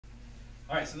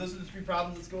All right, so those are the three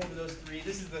problems. Let's go over those three.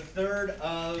 This is the third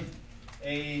of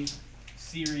a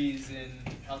series in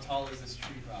how tall is this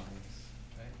tree problems.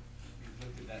 Right? We've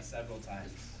looked at that several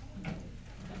times.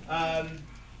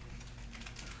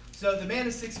 So the man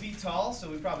is 6 feet tall, so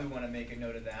we probably want to make a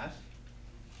note of that.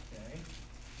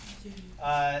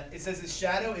 Okay. It says his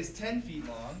shadow is 10 feet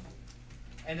long,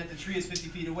 and that the tree is 50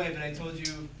 feet away. But I told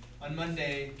you on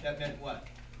Monday that meant what?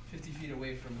 50 feet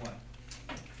away from what?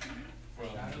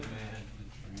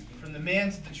 From the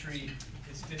man to the tree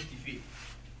is 50 feet.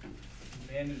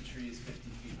 The man to the tree is 50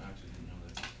 feet. I actually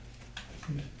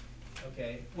didn't know that.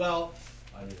 Okay. Well,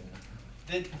 I didn't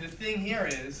know. the thing here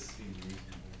is,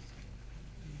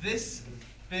 this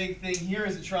big thing here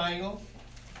is a triangle.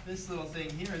 This little thing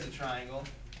here is a triangle.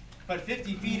 But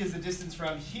 50 feet is the distance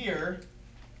from here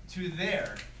to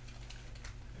there.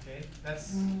 Okay?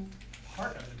 That's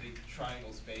part of the big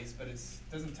triangle space, but it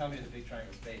doesn't tell me the big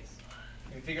triangle space.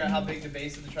 Can we figure out how big the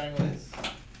base of the triangle is?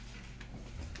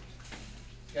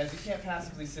 Guys, you can't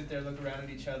passively sit there, look around at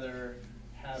each other,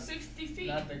 have 60 feet.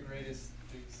 Not the greatest,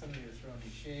 somebody is throwing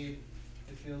me shade.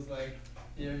 It feels like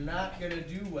you're not going to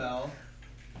do well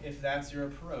if that's your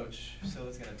approach. So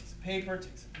let's get a piece of paper,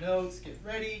 take some notes, get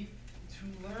ready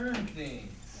to learn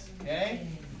things. Okay?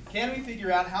 Can we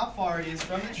figure out how far it is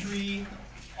from the tree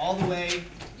all the way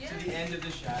to the end of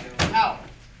the shadow? How?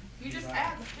 You just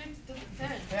add the 50 to the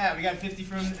 10. Yeah, we got 50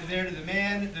 from there to the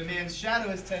man. The man's shadow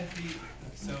is 10 feet,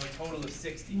 so a total of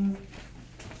 60.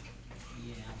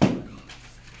 Yeah.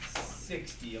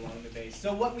 60 along the base.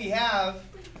 So what we have,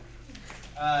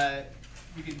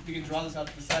 we can draw this out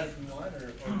to the side if we want,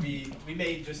 or we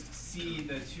may just see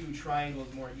the two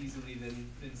triangles more easily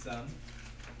than some.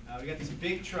 We got this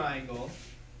big triangle.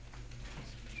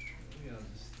 Maybe I'll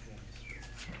just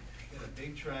get a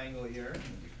big triangle here.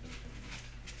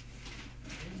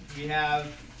 We have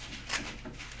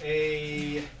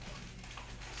a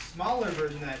smaller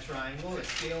version of that triangle, a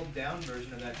scaled down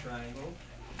version of that triangle.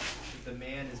 The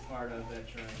man is part of that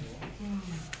triangle.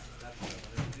 That's what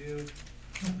I want to do.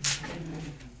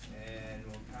 And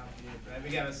we'll copy it. Right, we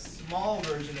got a small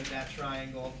version of that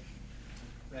triangle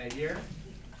right here.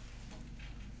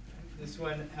 This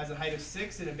one has a height of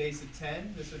 6 and a base of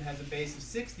 10. This one has a base of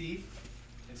 60.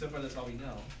 And so far, that's all we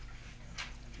know.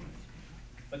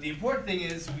 But the important thing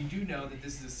is we do know that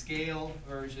this is a scale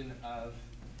version of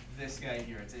this guy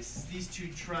here. These two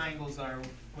triangles are,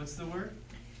 what's the word?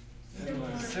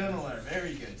 Similar. Similar.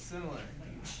 Very good. Similar.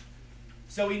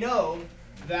 So we know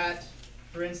that,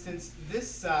 for instance,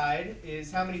 this side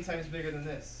is how many times bigger than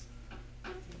this?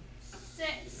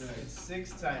 6. It's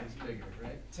 6 times bigger,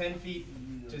 right? 10 feet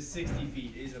to 60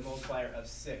 feet is a multiplier of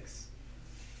 6.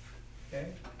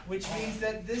 Okay? Which means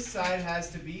that this side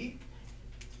has to be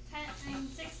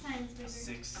 6 times bigger.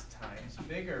 6 times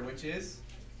bigger, which is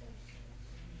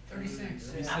 36.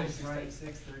 36. I was right.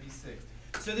 36, 36.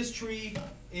 So this tree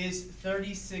is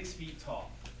 36 feet tall.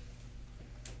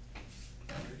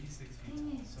 36 feet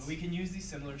tall. So we can use these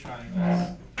similar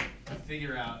triangles to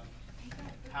figure out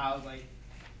how, like,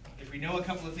 if we know a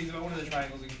couple of things about one of the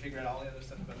triangles, we can figure out all the other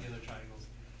stuff about the other triangles.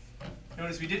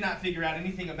 Notice we did not figure out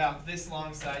anything about this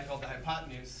long side called the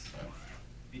hypotenuse,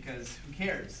 because who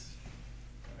cares?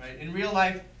 Right? In real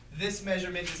life, this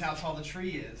measurement is how tall the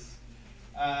tree is.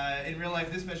 In real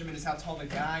life, this measurement is how tall the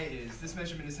guy is. This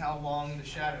measurement is how long the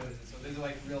shadow is. So these are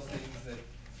like real things that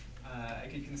I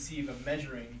could conceive of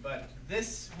measuring. But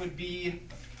this would be,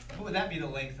 what would that be the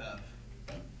length of?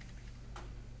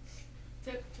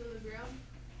 Tip to the ground.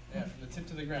 Yeah, from the tip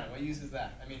to the ground. What use is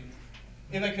that? I mean,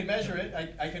 if I could measure it,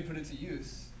 I could put it to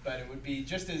use. But it would be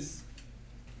just as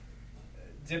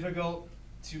difficult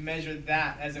to measure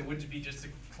that as it would to be just to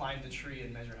climb the tree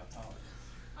and measure how tall it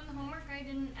is. On the homework, I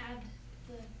didn't add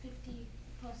the 50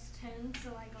 plus 10,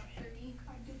 so I got 30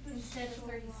 instead of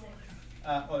 36.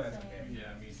 Oh, that's okay.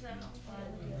 Yeah, me So, too.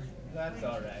 That's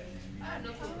all right. I had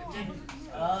no clue.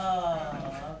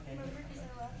 Oh, okay.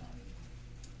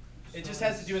 It just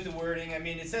has to do with the wording. I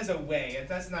mean, it says away.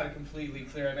 That's not completely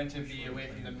clear. I meant to be away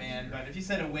from the man, but if you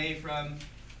said away from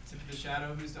the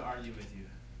shadow, who's to argue with you?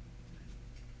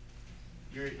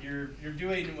 You're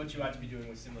doing what you ought to be doing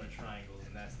with similar triangles,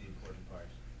 and that's the important part.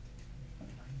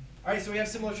 All right, so we have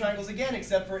similar triangles again,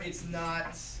 except for it's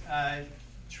not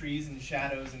trees and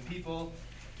shadows and people.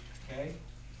 Okay.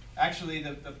 Actually,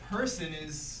 the person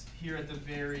is here at the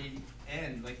very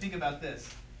end. Like, think about this.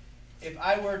 If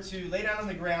I were to lay down on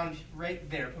the ground right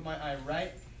there, put my eye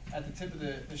right at the tip of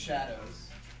the shadows,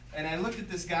 and I looked at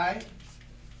this guy,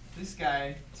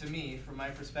 to me, from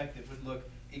my perspective, would look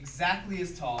exactly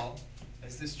as tall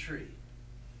as this tree,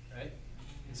 right?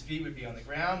 His feet would be on the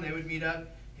ground, they would meet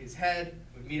up, his head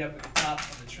would meet up with the top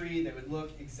of the tree. They would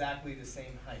look exactly the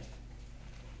same height.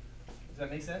 Does that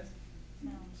make sense?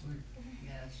 No.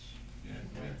 Yes. Yeah,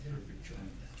 perfect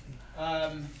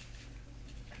triangle.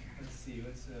 Let's see.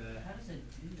 What's How does it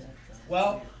do that though?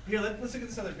 Well, here, let's look at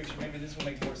this other picture. Maybe this will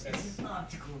make more sense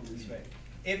Optical this way.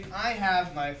 If I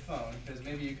have my phone, because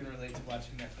maybe you can relate to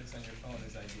watching Netflix on your phone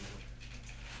as I do.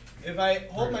 If I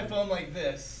hold my phone like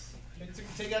this,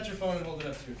 take out your phone and hold it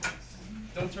up to your face.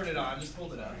 Don't turn it on, just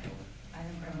hold it up. I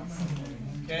don't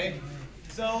know. Okay?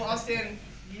 So I'll stand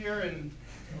here and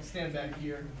I'll stand back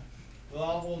here. We'll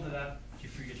all hold it up. You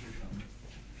forget your phone.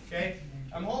 Okay?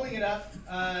 I'm holding it up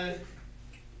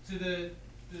to the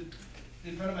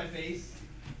in front of my face.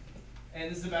 And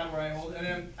this is about where I hold it.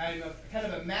 And I'm kind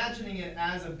of imagining it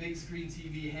as a big screen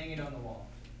TV hanging on the wall.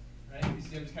 Right? You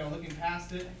see, I'm just kind of looking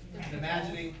past it and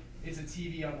imagining it's a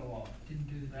TV on the wall.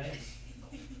 Right?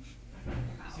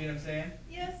 See what I'm saying?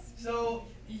 Yes. So,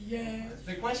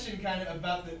 the question kind of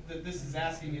about that this is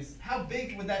asking is, how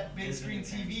big would that big screen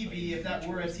TV be if that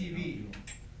were a TV?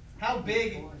 How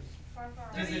big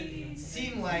does it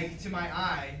seem like to my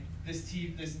eye this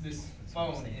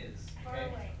phone is? Okay?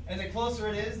 And the closer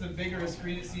it is, the bigger a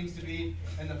screen it seems to be,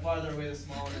 and the farther away, the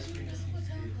smaller a screen it seems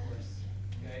to be, of course.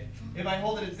 Okay? If I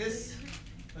hold it at this,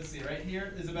 let's see, right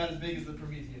here is about as big as the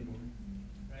Promethean board.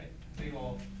 Right? Big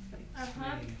old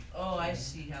screen. Oh, I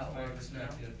see how it My works now.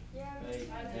 perspective. Yeah.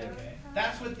 Okay.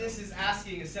 That's what this is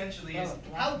asking essentially is,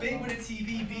 how big would a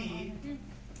TV be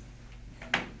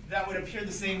that would appear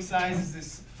the same size as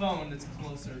this phone that's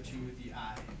closer to the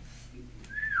eye?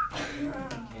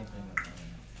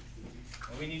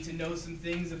 Well, we need to know some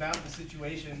things about the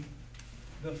situation.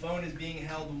 The phone is being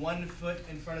held 1 foot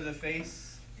in front of the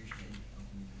face.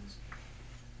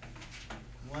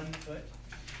 1 foot.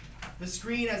 The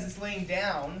screen as it's laying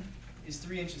down is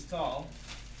 3 inches tall.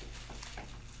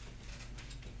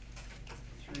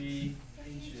 3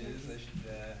 inches, I should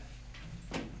make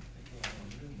a little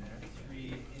room there.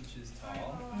 3 inches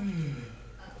tall.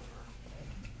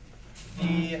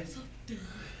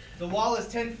 The wall is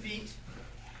 10 feet.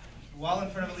 The wall in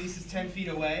front of Elise is 10 feet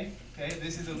away. Okay,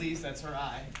 this is Elise, that's her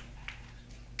eye.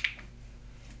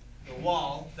 The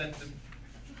wall, I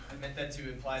meant that to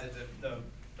imply that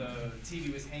the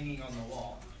TV was hanging on the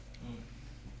wall.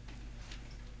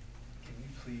 Can we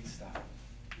please stop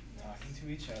talking to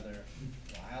each other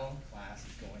while class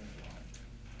is going on?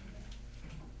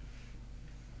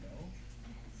 No?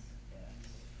 Yes.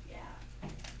 Yeah.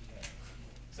 Okay.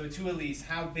 So to Elise,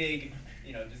 how big,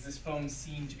 does this phone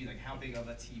seem to be, like how big of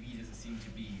a TV does it seem to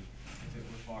be if it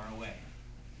were far away?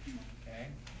 Okay.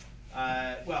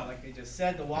 Well, like they just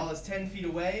said, the wall is 10 feet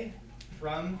away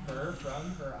from her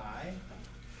eye.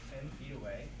 10 feet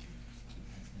away.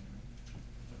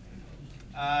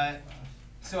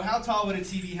 So how tall would a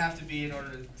TV have to be in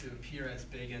order to appear as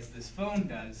big as this phone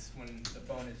does when the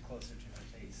phone is closer to her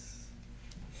face?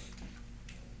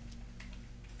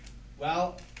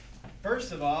 Well,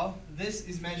 first of all, this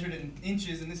is measured in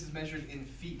inches and this is measured in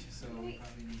feet. So we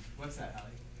probably need, what's that,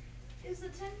 Allie? Is the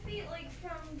 10 feet like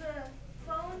from the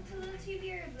phone to the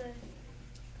TV or the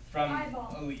From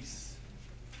eyeball? Elise.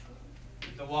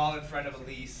 The wall in front of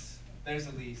Elise, there's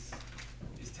Elise,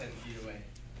 is 10 feet away.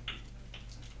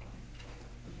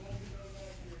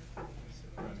 So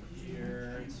from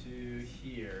here to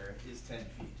here is 10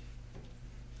 feet.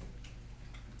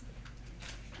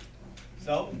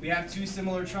 So we have 2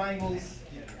 similar triangles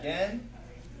again.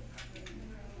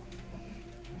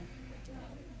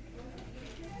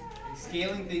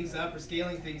 Scaling things up or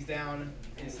scaling things down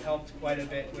is helped quite a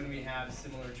bit when we have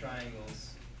similar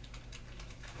triangles.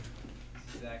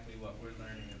 That's exactly what we're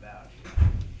learning about here.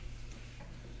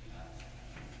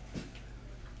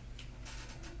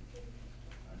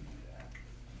 Undo that.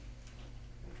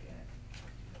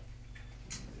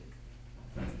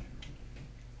 Okay.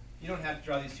 You don't have to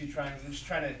draw these 2 triangles. I'm just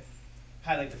trying to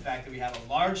highlight the fact that we have a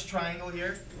large triangle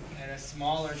here and a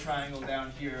smaller triangle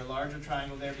down here, a larger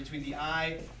triangle there between the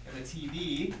eye and the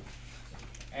TV,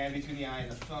 and between the eye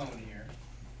and the phone here.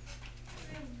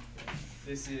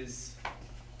 This is,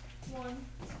 1.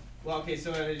 well, okay,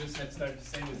 so what I just had started to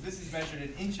say was this is measured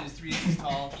in inches, 3 inches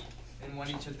tall, and 1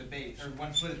 inch at the base, or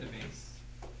 1 foot at the base.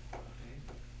 Okay?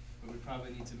 But we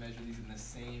probably need to measure these in the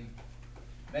same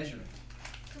measurement.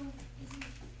 So, is it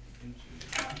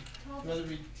Inches. tall? Whether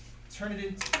we turn it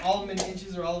into all of them into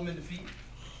inches or all of them into feet.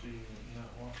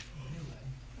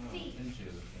 Feet.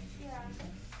 Yeah.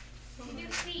 You do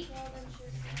feet.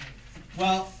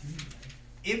 Well,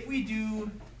 if we do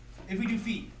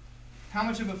feet, how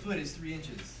much of a foot is 3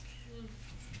 inches?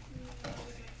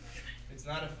 It's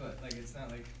not a foot. Like it's not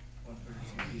like 1/3 or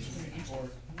 2 feet. Or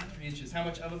 3 inches. How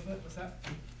much of a foot? What's that?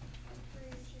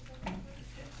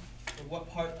 what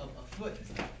part of a foot is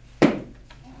that?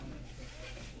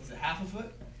 Is it half a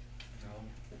foot?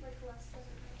 Like less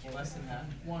than. Or less than half?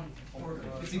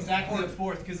 1/4. It's exactly a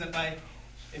fourth, because if I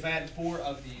had 4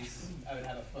 of these, I would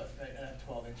have a foot, right? I'd have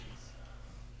 12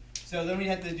 inches. So then we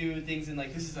have to do things in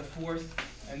like, this is a fourth,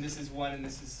 and this is 1, and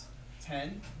this is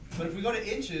 10. But if we go to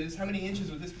inches, how many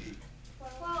inches would this be?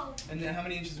 12. And then how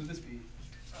many inches would this be?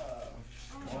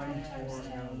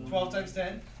 12 12 times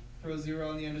 10? Throw a 0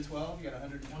 on the end of 12, you got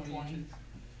 120 120. inches.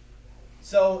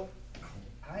 So,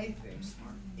 I think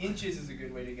inches is a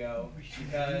good way to go,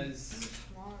 because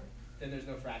then there's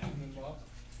no fractions involved.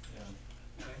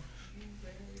 Okay.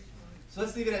 So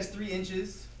let's leave it as 3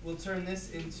 inches. We'll turn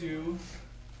this into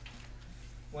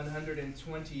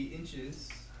 120 inches.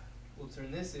 We'll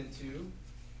turn this into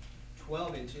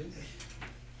 12 inches.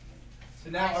 So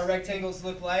now our rectangles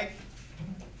look like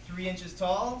 3 inches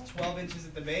tall, 12 inches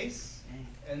at the base,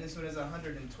 and this one is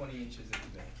 120 inches at the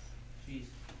base. Jeez,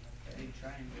 big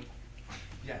triangle.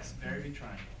 Yes, very big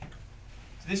triangle.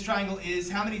 So this triangle is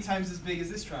how many times as big as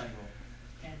this triangle?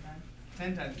 10 times.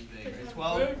 10 times as big, right?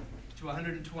 12 to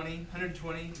 120,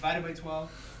 120 divided by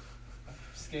 12,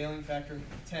 a scaling factor of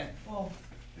 10. Well,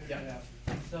 Yeah.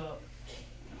 so,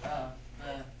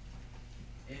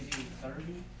 it'd be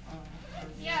 30?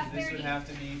 Yeah, So this would 30. have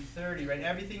to be 30, right?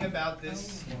 Everything about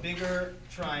this bigger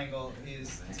triangle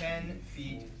is 10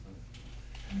 feet,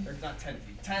 or not 10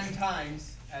 feet, 10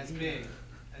 times as big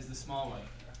as the small one.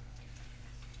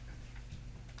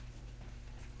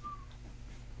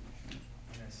 I'm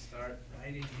going to start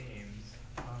writing names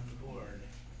on the board,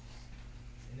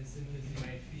 innocent as you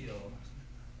might feel.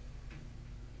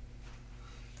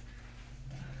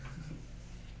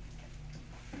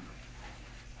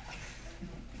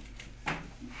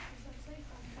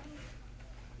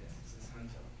 Yes, this is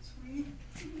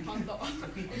Hunto.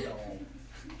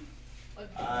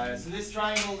 So this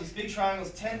triangle, this big triangle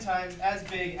is 10 times as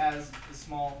big as the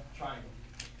small triangle.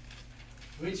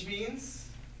 Which means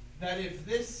that if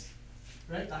this,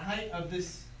 right, the height of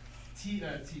this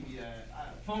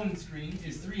phone screen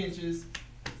is 3 inches,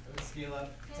 let's scale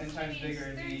up 10 times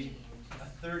bigger, it'd be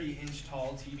a 30-inch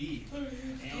tall TV.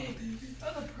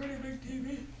 That's a pretty big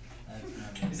TV.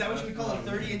 Is that what you would call a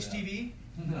 30-inch TV?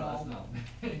 No, it's not.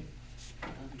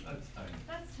 That's tiny.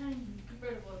 That's tiny.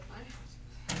 Compared to what my house.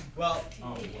 Well,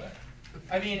 Oh, what?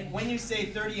 I mean, when you say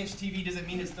 30-inch TV, does it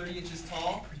mean it's 30 inches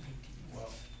tall? Well,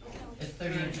 It's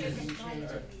 30 inches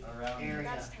around area.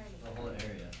 That's tiny. the whole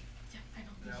area.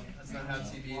 No, that's not how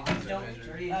TV is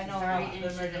measured. I know, right, they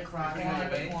measure across, corner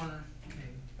to corner.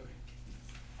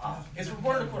 It's from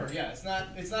corner to corner, yeah, it's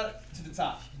not to the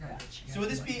top. So would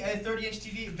this be a 30-inch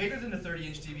TV, bigger than a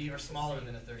 30-inch TV or smaller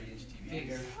than a 30-inch TV?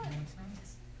 Bigger.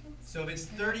 So if it's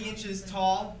 30 inches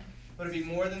tall, would it be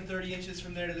more than 30 inches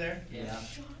from there to there? Yeah.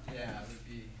 Yeah, it would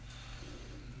be.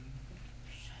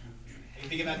 If you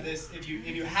think about this, if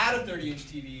you had a 30-inch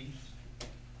TV,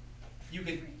 you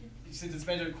could, since it's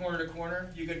measured corner to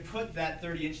corner, you could put that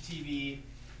 30-inch TV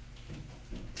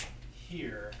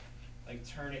here, like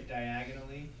turn it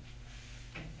diagonally,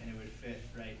 and it would fit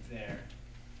right there.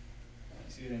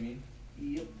 You see what I mean?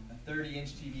 Yep. A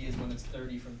 30-inch TV is one that's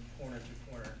 30 from corner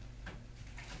to corner.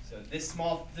 So this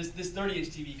 30-inch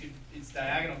TV its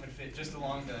diagonal could fit just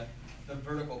along the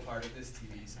vertical part of this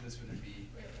TV. So this would be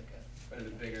quite a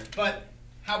bit bigger. But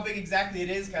how big exactly it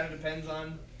is kind of depends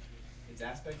on its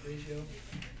aspect ratio.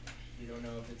 You don't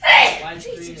know if it's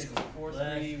widescreen, is it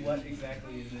 4:3, what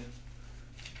exactly is it?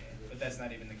 But that's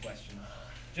not even the question.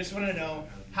 Just want to know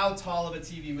how tall of a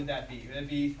TV would that be? Would it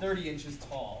be 30 inches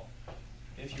tall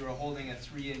if you were holding a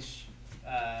 3-inch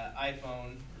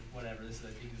iPhone or whatever? This is,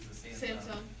 I think, this is a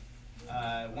Samsung.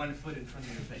 1 foot in front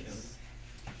of your face.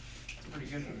 It's pretty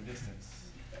good from a distance.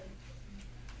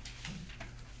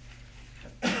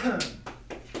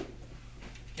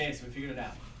 Okay, so we figured it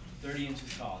out. 30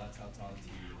 inches tall. That's how tall the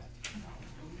TV is.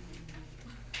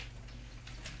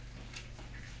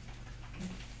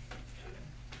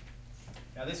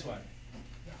 Now this one.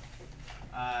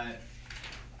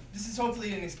 This is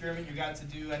hopefully an experiment you got to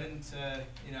do. I didn't,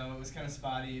 it was kind of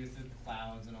spotty with the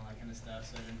clouds and all that kind of stuff,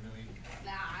 so I didn't really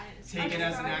take it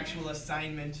as an actual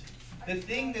assignment. The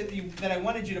thing that I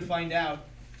wanted you to find out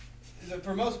is that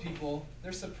for most people,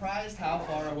 they're surprised how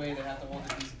far away they have to hold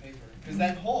a piece of paper. Because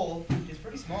that hole is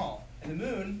pretty small, and the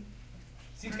moon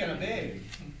seems kind of big,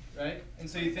 right? And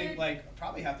so you think, like, I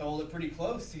probably have to hold it pretty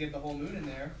close to get the whole moon in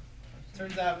there.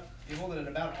 Turns out you hold it at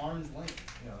about arm's length.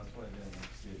 Yeah, that's why I didn't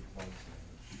like see it close.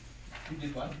 You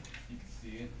did what? You can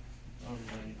see it.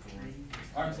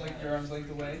 Arm's length, your arm's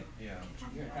length away? Yeah.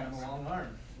 You got kind of a long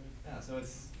arm. Yeah, so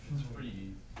it's pretty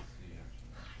easy to see,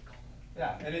 actually.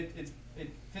 yeah, and it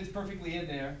fits perfectly in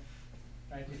there.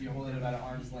 right? If you hold it about an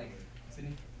arm's length.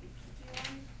 Sydney?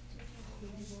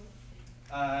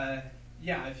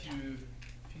 Yeah, if you can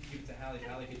give it to Hallie,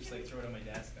 Hallie could just like throw it on my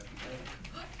desk. That'd be great.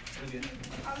 Really good.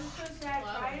 I was supposed to say I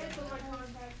tried it, but my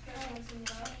contacts got messing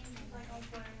it up. Like I was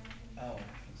wearing it. Oh,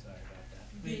 I'm sorry about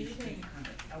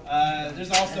that.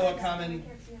 There's also a common,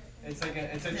 it's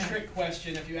a trick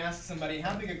question. If you ask somebody,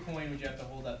 how big a coin would you have to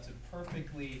hold up to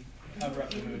perfectly cover up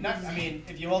the moon? Not, I mean,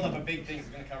 if you hold up a big thing, it's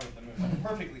going to cover up the moon.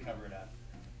 Perfectly cover it up.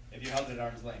 If you held it at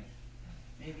arm's length.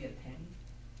 Maybe a penny?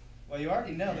 Well, you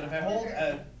already know that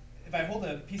if I hold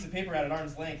a piece of paper out at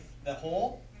arm's length, the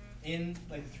hole in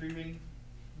like the 3-ring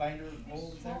binder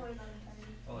hole that's there Smaller than a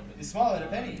penny. is smaller than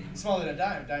a penny. It's smaller than a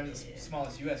dime. Dime is the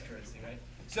smallest U.S. currency, right?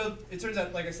 So it turns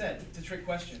out, like I said, it's a trick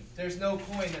question. There's no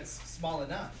coin that's small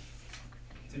enough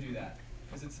to do that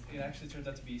because it actually turns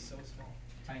out to be so small.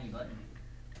 Tiny button.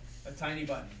 A tiny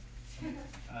button.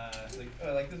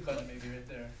 Like this button maybe right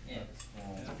there. Yeah, it's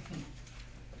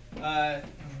small.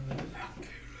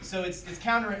 So it's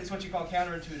what you call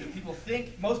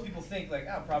counterintuitive. Most people think like,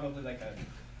 oh, probably like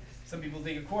some people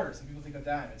think a quarter, some people think a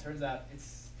dime. It turns out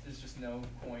there's just no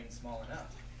coin small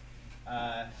enough.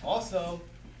 Also,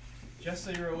 just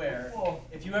so you're aware,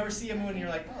 if you ever see a moon and you're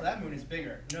like, oh, that moon is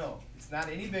bigger. No, it's not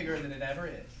any bigger than it ever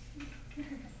is.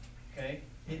 Okay?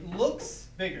 It looks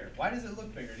bigger. Why does it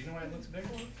look bigger? Do you know why it looks bigger?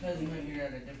 Because maybe you're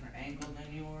at a different angle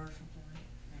than you are or something.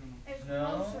 I don't know. It's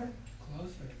No. closer.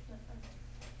 Closer.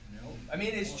 No. I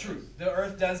mean, it's true. The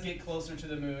Earth does get closer to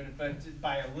the moon, but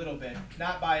by a little bit,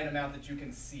 not by an amount that you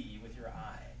can see with your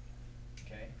eye.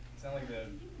 Okay? It's not like the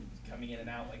coming in and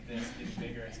out like this, getting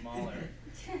bigger and smaller.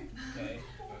 Okay?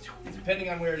 Depending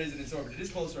on where it is in its orbit, it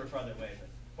is closer or farther away. But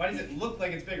why does it look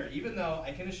like it's bigger? Even though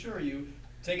I can assure you,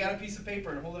 take out a piece of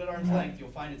paper and hold it at arm's length,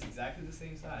 you'll find it's exactly the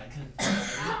same size.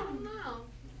 I don't know.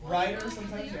 Brighter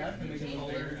sometimes, yeah, can make it a little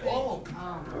bigger. Oh!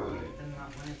 Then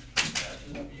not when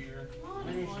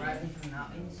it's rising from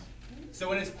mountains. So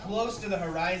when it's close to the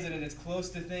horizon and it's close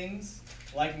to things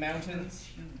like mountains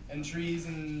and trees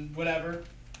and whatever,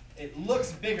 it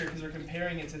looks bigger because we're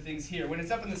comparing it to things here. When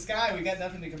it's up in the sky, we got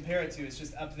nothing to compare it to. It's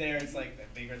just up there. It's like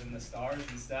bigger than the stars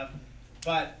and stuff.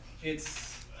 But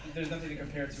there's nothing to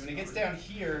compare it to. When it gets down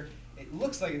here, it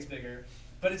looks like it's bigger,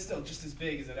 but it's still just as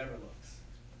big as it ever looks.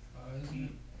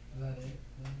 Isn't that it?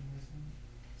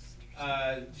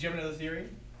 Do you have another theory?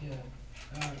 Yeah.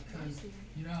 Cause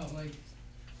you know, like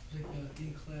the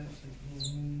eclipse, like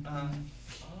little moon,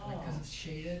 because it's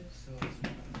shaded, so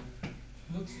it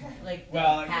looks Like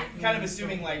Well, half kind of moon.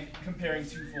 assuming like comparing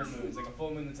two full moons, like a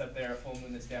full moon that's up there, a full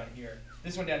moon that's down here.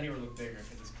 This one down here would look bigger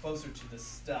because it's closer to the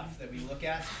stuff that we look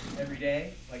at every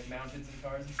day, like mountains and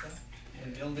cars and stuff,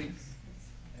 and buildings.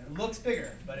 And it looks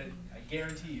bigger, but I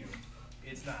guarantee you,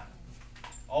 it's not.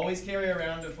 Always carry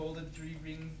around a folded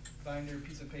 3-ring binder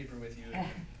piece of paper with you.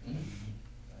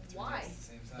 Why? It's the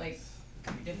same size. Like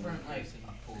different like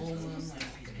full moon, like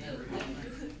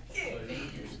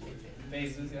phases.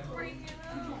 Phases, yeah. Bring it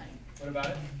on. What about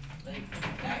it? Like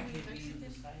that could be the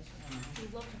size. I don't know. We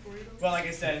love burritos. Well, like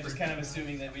I said, just kind of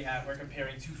assuming that we're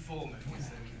comparing two full moons,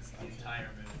 and it's the entire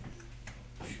moon.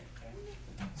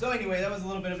 So anyway, that was a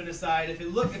little bit of an aside. If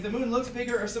the moon looks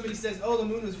bigger, or somebody says, "Oh, the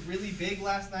moon was really big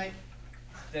last night,"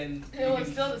 then It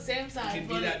was still the same size. you can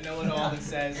be but that know-it-all that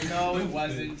says, "No, it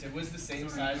wasn't. It was the same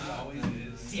size it always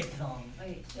is."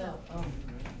 Wait, so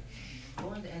what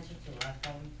was the answer to the last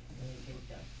problem?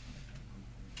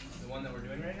 The one that we're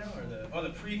doing right now, or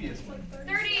the previous one?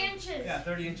 30 inches. Yeah,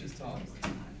 30 inches tall.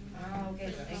 Oh,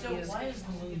 okay. So why is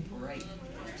the moon bright?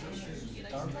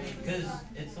 Because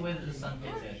it's the way that the sun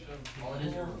hits it. All it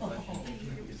is a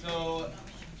reflection. So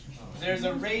there's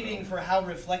a rating for how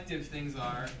reflective things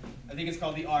are. I think it's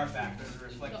called the R factor, the The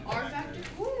reflective R factor?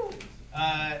 Woo!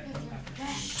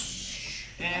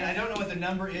 And I don't know what the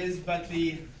number is, but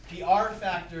the R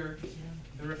factor,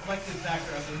 the reflective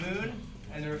factor of the moon,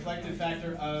 and the reflective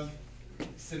factor of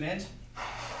cement,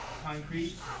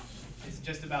 concrete, is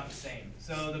just about the same.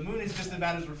 So the moon is just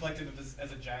about as reflective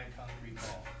as a giant concrete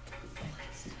ball.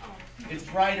 It's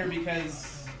brighter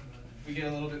because we get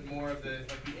a little bit more of the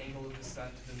angle of the sun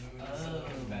to the moon is a little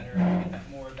better. We get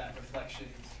more of that reflection.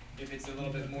 If it's a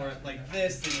little bit more like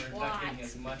this, then we're not getting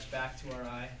as much back to our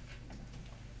eye.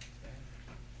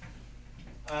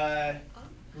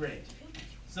 Great.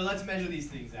 So let's measure these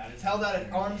things out. It's held out at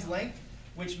arm's length,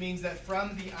 which means that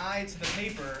from the eye to the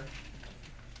paper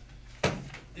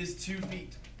is 2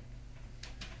 feet.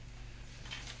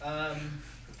 The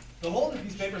hole in the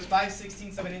piece of paper is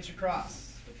 5/16 of an inch across.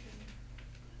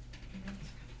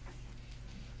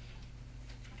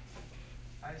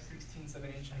 Of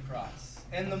an inch across.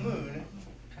 And the moon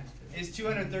is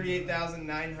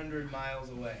 238,900 miles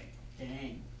away.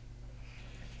 Dang.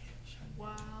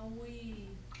 Wowee.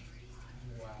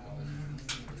 Wow.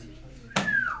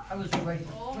 I was right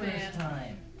the Oh, first man.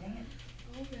 time. Dang it.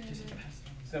 Oh, baby.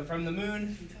 So from the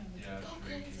moon,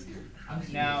 I'm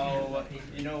serious. now,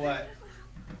 you know what?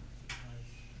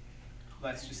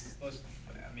 I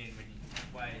mean,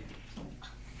 why,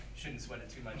 shouldn't sweat it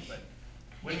too much, but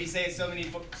when we say so many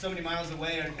miles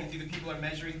away, I think the people are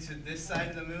measuring to this side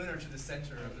of the moon or to the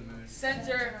center of the moon?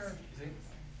 Center. You think?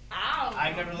 Ow.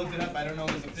 I've never looked it up. I don't know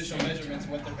those official measurements,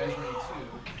 what they're measuring to.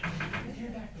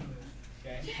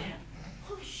 Okay?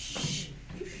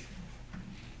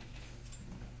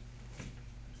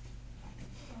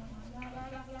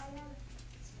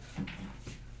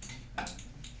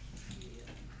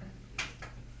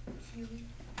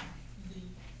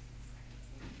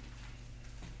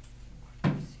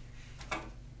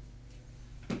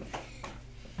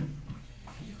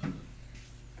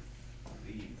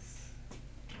 Please,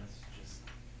 let's just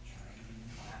try and be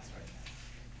fast right now.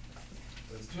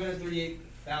 So it's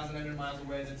 238,900 miles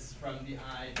away. That's from the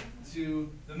eye to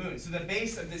the moon. So the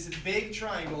base of this big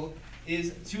triangle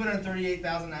is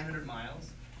 238,900 miles.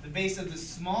 The base of the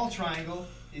small triangle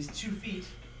is 2 feet,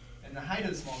 and the height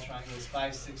of the small triangle is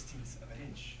 5/16 of an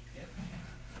inch.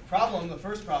 The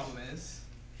first problem is,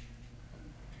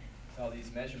 with all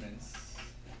these measurements,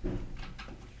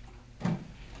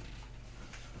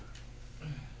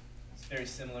 it's very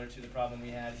similar to the problem we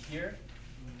had here.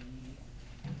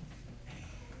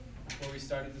 Before we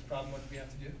started this problem, what did we have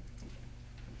to do?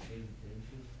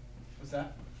 What's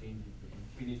that? We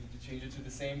needed to change it to the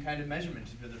same kind of measurement,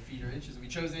 whether feet or inches. We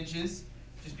chose inches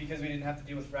just because we didn't have to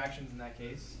deal with fractions in that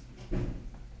case.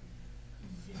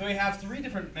 So we have 3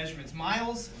 different measurements: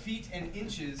 miles, feet, and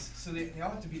inches. So they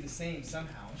all have to be the same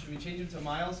somehow. Should we change them to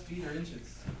miles, feet, or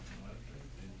inches?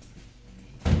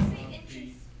 Say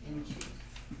inches.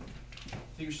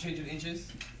 Think we should change it to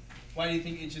inches? Why do you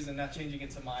think inches and not changing it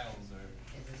to miles? Or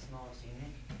Is the smallest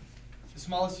unit? the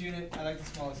smallest unit? I like the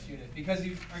smallest unit because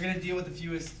you are going to deal with the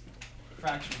fewest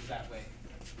fractions that way.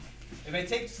 If I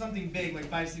take something big like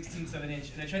 5/16 of an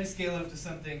inch and I try to scale it up to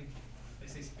something, they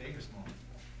say it's big or small.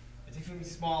 I take something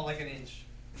small like an inch,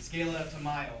 scale it up to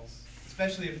miles,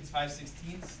 especially if it's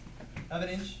 5/16 of an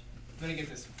inch, I'm going to get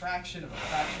this fraction of a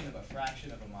fraction of a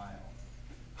fraction of a mile.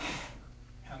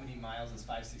 How many miles is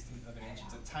 5/16 of an inch?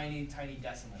 It's a tiny, tiny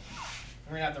decimal. And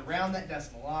we're going to have to round that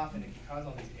decimal off, and it can cause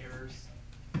all these errors.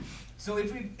 So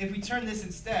if we turn this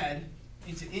instead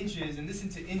into inches and this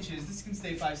into inches, this can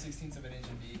stay 5/16 of an inch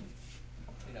and be,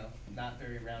 not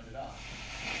very rounded off.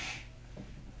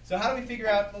 So how do we figure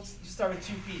out? Let's just start with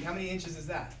 2 feet. How many inches is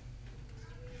that?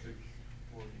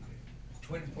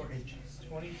 24 inches.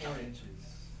 24 inches.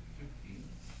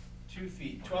 2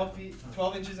 feet. 12 feet.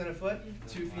 12 inches and a foot.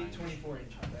 2 feet. 24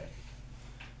 inches. Right?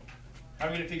 How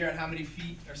are we going to figure out how many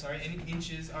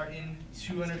inches are in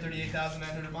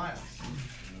 238,900 miles?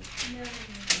 No.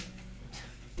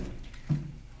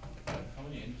 How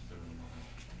many inches are in a mile?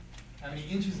 How many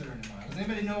inches are in a mile? Does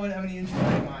anybody know how many inches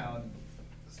are in a mile?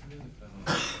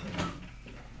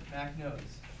 Mac knows.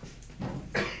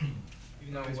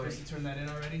 Even though we're supposed to turn that in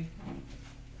already?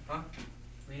 Huh?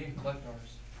 We didn't collect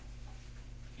ours.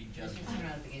 He Just just. turn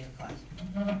out at the beginning of class.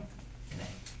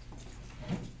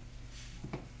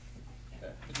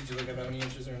 Did you look up how many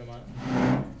inches are in a mile?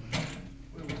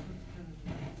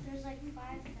 There's like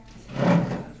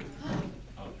 5,000.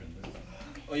 I'll turn this.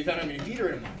 Well, you found how many feet are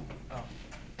in a mile. Oh.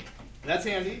 That's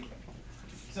handy.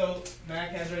 So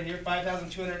Mac has right here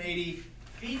 5,280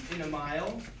 feet in a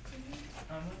mile.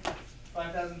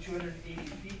 5,280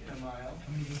 feet in a mile.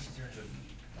 How many inches are in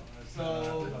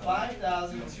So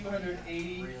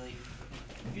 5,280 Really?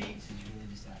 feet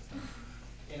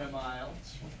in a mile.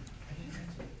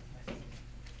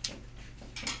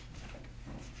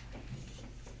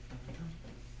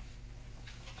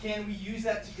 Can we use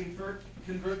that to convert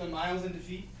the miles into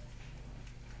feet?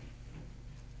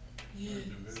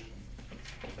 Division.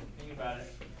 Think about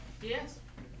it. Yes.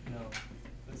 No.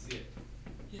 Let's see it.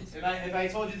 Yes. If I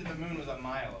told you that the moon was a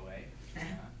mile away,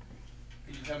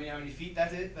 could you tell me how many feet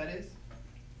that is?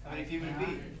 How many feet would it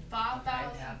be?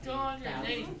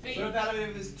 5,280 feet. What about if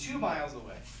it was 2 miles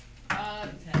away?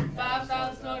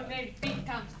 5,280 feet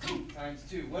times 2. Times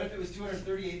 2. What if it was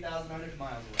 238,900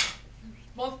 miles away?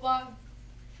 Multiply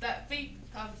that feet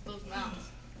times those miles.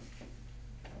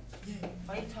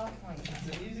 Why are you talking like It's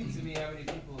that? amusing to me how many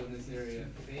people in this area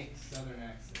fake Southern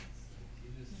accents.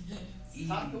 You just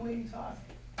talk the way you talk.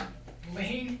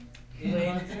 Lane? In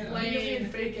Lane. Montana. Lane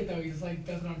doesn't fake it though, he's like,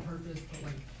 does it on purpose, but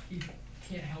like, he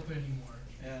can't help it anymore.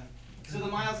 Yeah. So the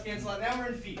miles cancel out. Now we're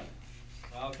in feet.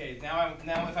 Okay. Now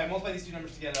if I multiply these two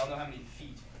numbers together, I'll know how many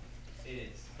feet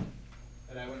it is.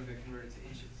 I wanted to convert it to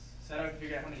inches. So I would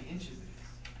figure out how many inches it is.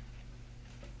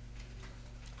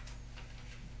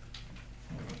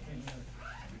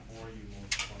 Before you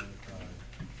multiply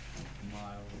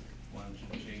miles, why don't you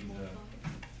change the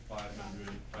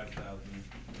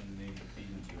 5,280 feet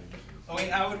into inches? Oh wait,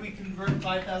 how would we convert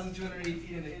 5,280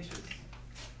 feet into inches?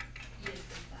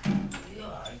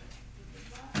 Okay,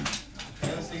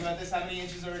 let's think about this. How many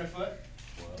inches are in a foot?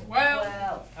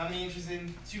 Well, How many inches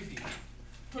in 2 feet?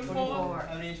 24.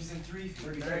 How many inches in 3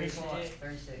 feet? 36.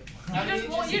 How many You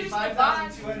just inches in divide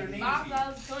 5,280 feet?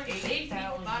 5,280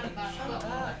 divided by 12.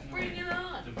 Where are you getting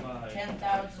on? Divide.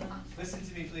 10,000. Listen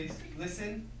to me, please.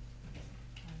 Listen.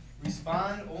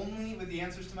 Respond only with the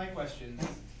answers to my questions.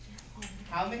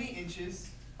 How many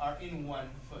inches are in 1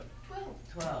 foot?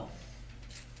 12.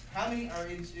 How many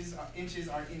inches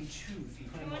are in 2 feet?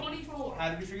 24. How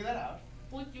did we figure that out?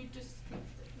 What you just.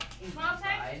 12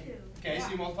 times 2. Okay, so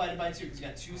you multiplied it by 2 because you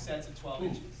got 2 sets of 12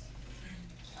 inches.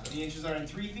 How many inches are in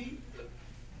 3 feet?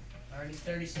 Already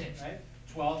 36. Right?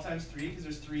 12 times 3 because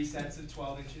there's 3 sets of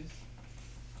 12 inches.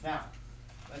 Now,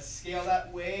 let's scale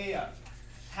that way up.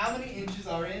 How many inches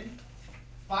are in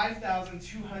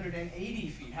 5,280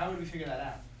 feet? How would we figure that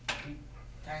out?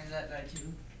 Times that by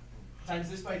 2. Times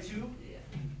this by 2?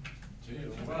 Two.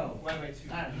 Why by 2?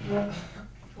 I don't know.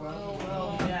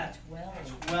 12. Yeah,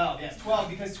 12. 12, yes, 12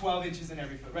 because 12 inches in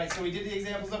every foot. Right, so we did the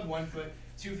examples of 1 foot,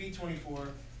 2 feet 24,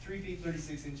 3 feet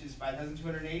 36 inches,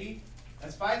 5,280.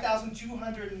 That's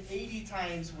 5,280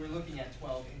 times we're looking at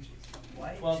 12 inches.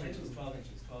 Why 12 two? inches, 12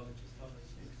 inches, 12 inches, 12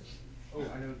 inches. Oh,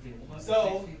 I know what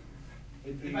So,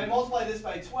 if I multiply this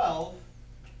by 12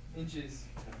 inches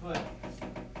a foot,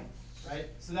 right?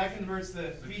 So that converts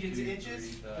the feet into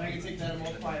inches, and I can take that and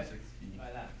multiply it by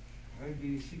that. That would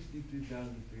be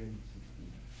 62,360.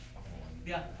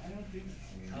 Yeah. I don't think.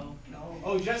 Oh, no.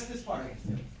 Oh, just this part.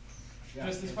 Yeah.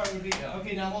 Just this part would be,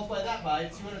 okay, now multiply that by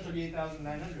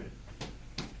 238,900.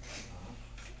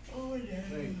 Oh, yeah.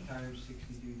 Wait, times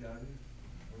 63,000.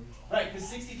 Right, because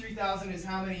 63,000 is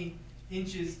how many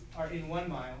inches are in 1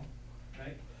 mile,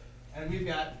 right? And we've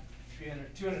got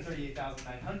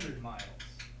 238,900 miles.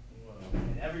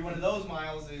 And every one of those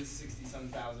miles is 60-some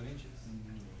thousand inches.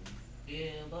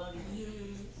 Yeah, buddy.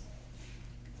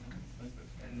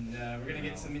 And we're going to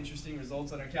get some interesting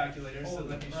results on our calculator, so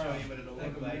let me show you what it'll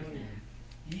look like.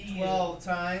 12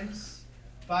 times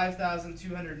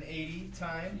 5,280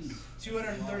 times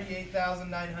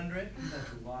 238,900.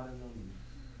 That's a lot of numbers.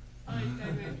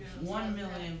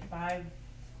 1,000,005.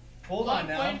 Hold on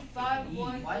now.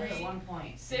 1.513. Why is it 1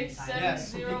 point?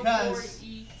 6704 because-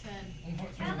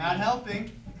 E10. Not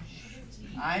helping.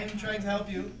 I'm trying to help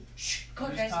you. Go,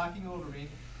 You're guys. just talking over me.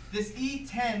 This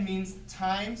E10 means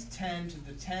times 10 to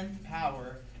the 10th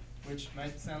power, which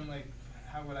might sound like,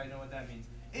 how would I know what that means?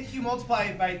 If you multiply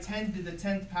it by 10 to the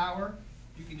 10th power,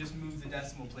 you can just move the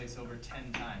decimal place over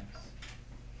 10 times.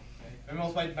 Okay? If I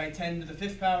multiply it by 10 to the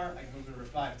 5th power, I can move it over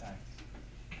 5 times.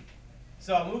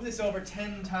 So I'll move this over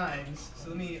 10 times. So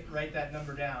let me write that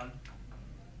number down.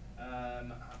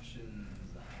 Options.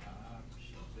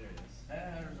 There it is.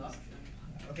 There's option.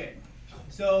 Okay,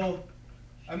 so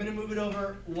I'm gonna move it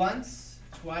over once,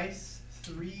 twice,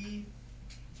 3,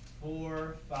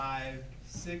 4, 5,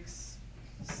 6,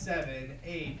 7,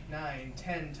 8, 9,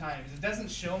 10 times. It doesn't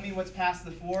show me what's past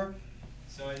the 4,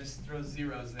 so I just throw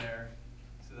zeros there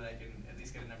so that I can at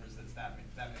least get a number that's that many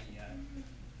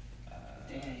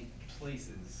Dang.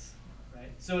 places, right?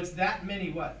 So it's that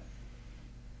many what?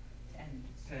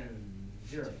 10.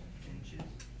 0.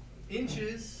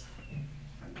 Inches.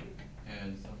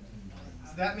 And something.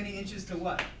 So that many inches to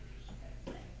what?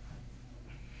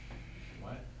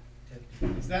 What?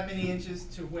 It's that many inches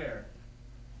to where?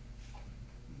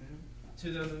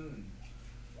 To the moon.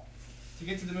 To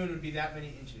get to the moon would be that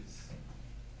many inches.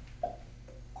 Okay.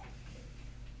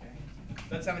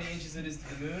 That's how many inches it is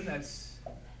to the moon. That's,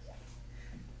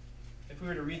 if we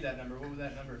were to read that number, what would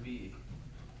that number be?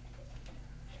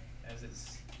 As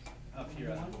it's up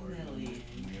here on the board.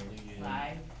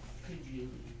 1,000,000,005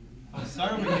 quadrillion. I'll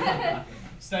start over here.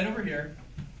 Start over here.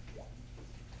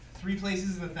 3 places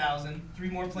is 1,000. 3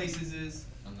 more places is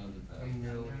Another A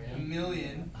 1,000.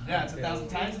 million. $1,000,000. Yeah, it's 1,000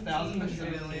 times 1,000, which is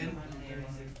 $1,000,000.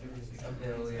 A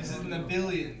billion. This is in the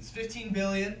billions.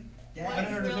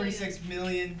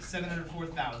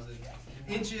 15,136,704,000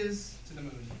 inches to the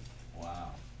moon.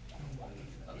 Wow.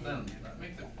 That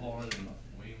makes it farther than,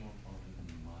 way more farther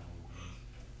than a mile.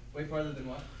 Way farther than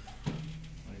what? Like,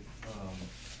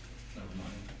 never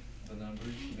mind. The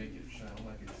numbers make it sound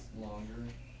like it's longer.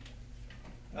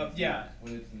 Yeah.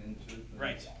 When it's in inches. then-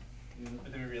 Right. Yeah.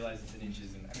 But then we realize it's in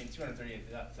inches, and I mean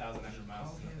 238,100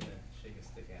 miles is nothing to shake a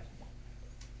stick at.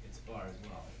 It's bar as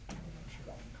well.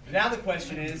 Now the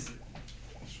question is,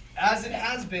 as it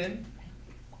has been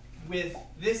with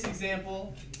this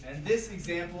example and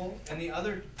the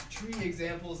other tree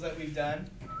examples that we've done,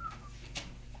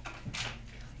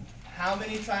 how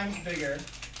many times bigger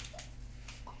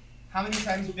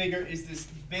is this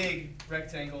big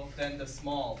rectangle than the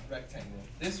small rectangle?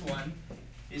 This one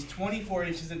is 24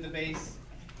 inches at the base.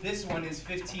 This one is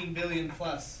 15 billion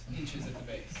plus inches at the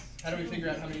base. How do we figure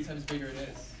out how many times bigger it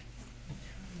is?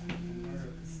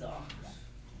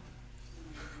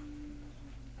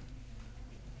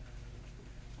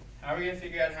 How are we going to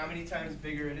figure out how many times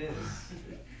bigger it is?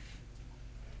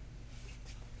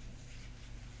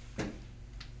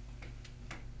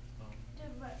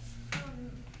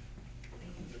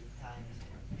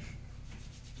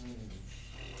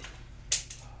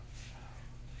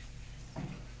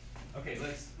 Okay,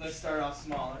 let's start off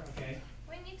smaller, okay?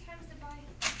 When you times it by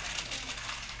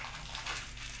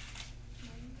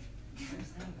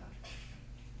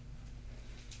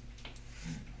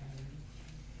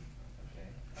Okay.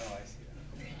 Oh, I see that.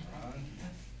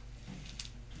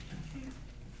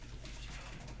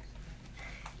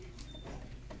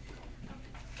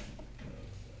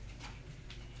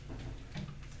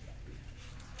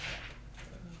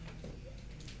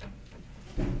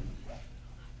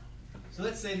 So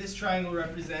let's say this triangle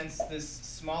represents this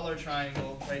smaller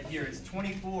triangle right here. It's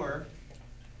 24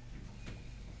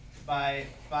 by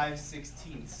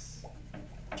 5/16.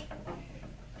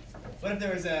 What if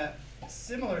there was a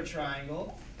similar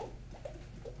triangle?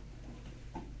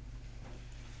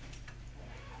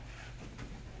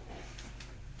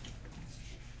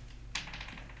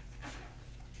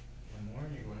 One more,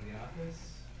 and you're going to the office.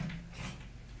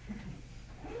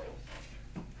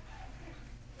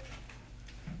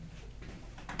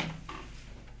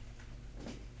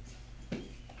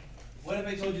 What if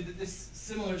I told you that this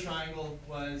similar triangle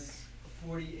was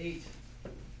 48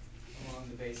 along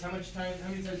the base? How many times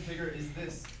bigger is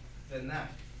this than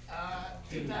that?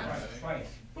 Twice.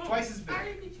 Twice as big.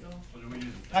 What do we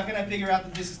use? How can I figure out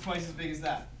that this is twice as big as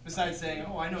that? Besides saying,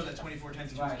 oh, I know that 24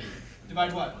 times 2 is bigger.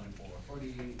 Divide what?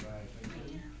 48 by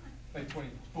By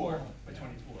 24. By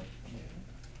 24.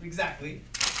 Exactly.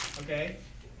 Okay.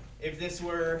 If this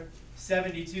were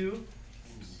 72,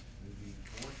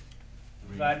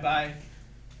 divide by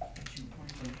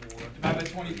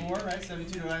 24, right?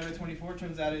 72 divided by 24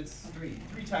 turns out it's 3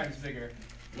 times bigger.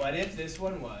 What if this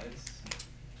one was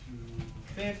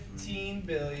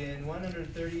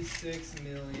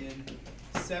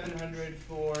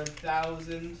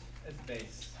 15,136,704,000 at the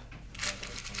base?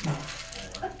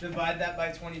 Divide that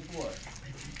by 24.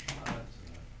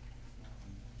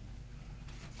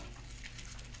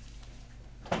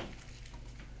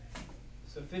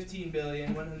 So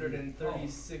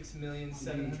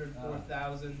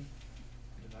 15,136,704,000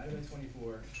 divided by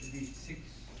 24. It'd be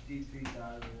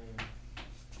 63,000.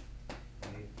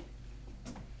 Wait.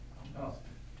 Oh,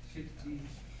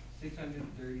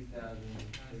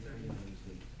 630,696.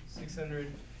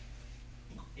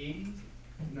 680?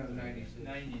 No, 96.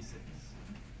 96.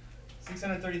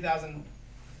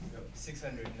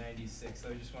 630,696. So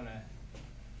I just want to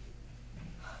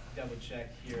double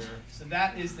check here. So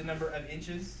that is the number of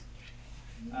inches.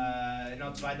 And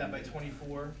I'll divide that by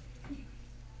 24.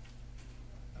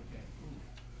 Okay.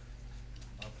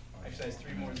 Actually, has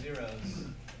 3 more zeros.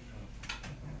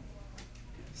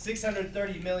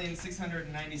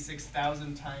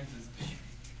 630,696,000 times as big.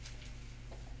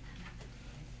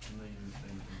 And then you're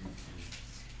saying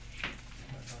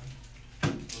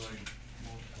so like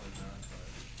multiply that by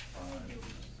 5,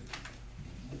 6.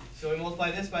 So we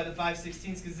multiply this by the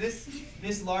 5/16 because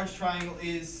this large triangle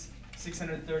is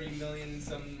 630 million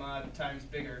some odd times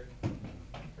bigger,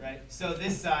 right? So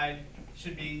this side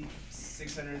should be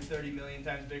 630 million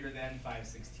times bigger than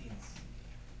 5/16.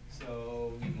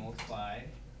 So we multiply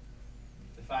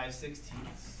the 5/16,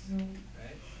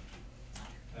 right?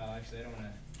 Well, actually, I don't want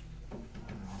to. I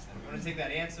want to take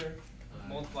that answer,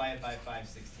 multiply it by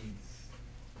 5/16.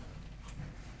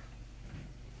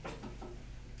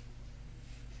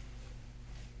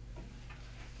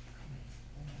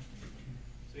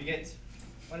 So we get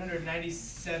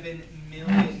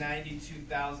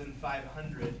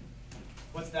 197,092,500.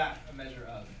 What's that a measure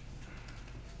of?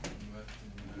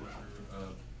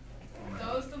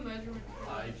 That was the measurement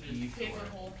for the paper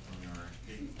hole.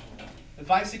 The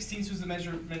 5/16 was the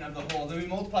measurement of the hole. Then we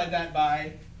multiplied that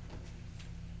by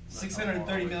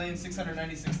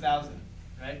 630,696,000,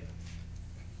 right?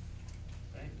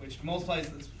 Right? Which multiplies,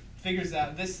 figures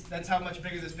out that's how much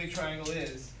bigger this big triangle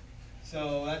is.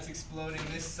 So that's exploding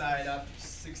this side up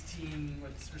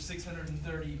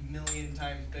 630 million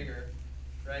times bigger.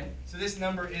 right? So this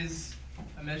number is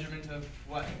a measurement of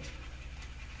what?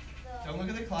 Don't look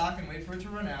at the clock and wait for it to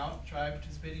run out. Try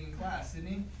participating in class,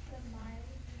 Sydney.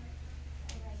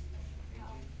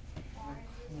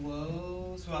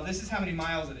 Close. Well, this is how many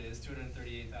miles it is,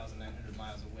 238,900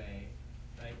 miles away,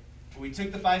 right? But we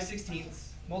took the 5/16,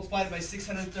 multiplied it by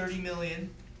 630 million,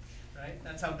 right?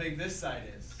 That's how big this side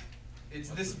is. It's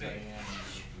this big.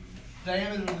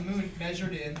 Diameter of the moon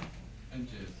measured in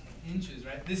inches,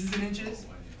 right? This is in inches.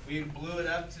 We blew it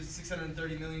up to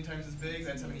 630 million times as big.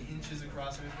 That's how many inches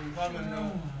across it is. But we probably want to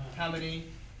know how many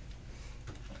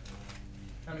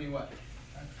what?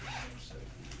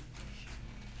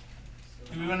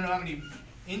 Do we want to know how many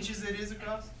inches it is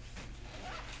across?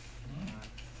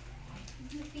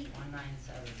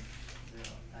 1970,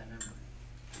 that number.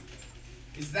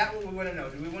 Is that what we want to know?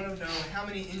 Do we want to know how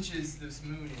many inches this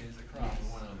moon is across?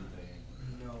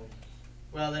 No.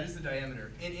 Well, that is the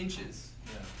diameter. In inches.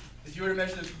 Yeah. If you were to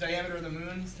measure the diameter of the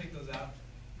moon, let's take those out.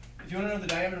 If you want to know the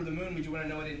diameter of the moon, would you want to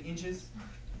know it in inches?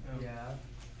 Yeah.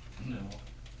 No.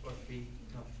 Or feet.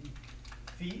 No, feet.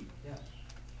 Feet? Yeah.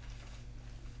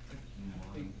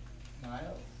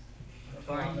 Miles?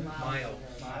 Fine. Mile.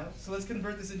 Miles? So let's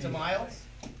convert this into miles.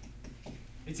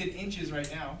 It's in inches right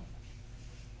now.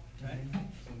 Right?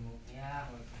 Yeah.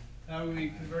 How do we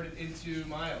convert it into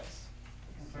miles?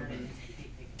 Convert it into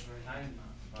feet, they convert it into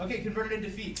miles. Okay, convert it into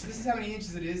feet. So this is how many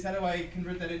inches it is. How do I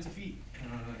convert that into feet?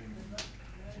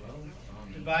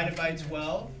 Divided by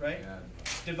 12, right? Yeah.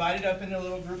 Divide it up into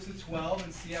little groups of 12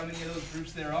 and see how many of those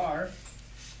groups there are.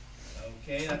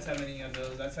 Okay, that's how many of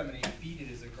those, that's how many feet it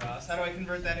is across. How do I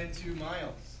convert that into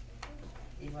miles?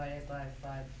 Divided by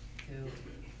 5 to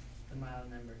the mile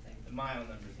number thing. The mile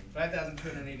number thing.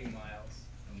 5,280 miles.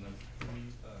 And that's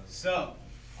So,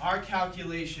 our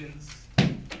calculations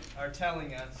are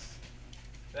telling us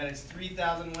that it's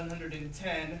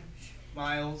 3,110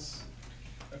 miles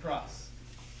across.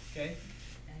 Okay?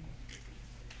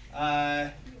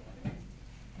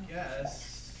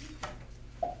 Guess.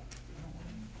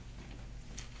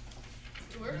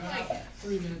 We're like,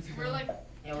 3 minutes ago. we're like,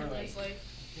 Yeah, we're 10 late. minutes late.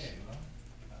 Okay, well,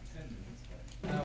 about 10 minutes.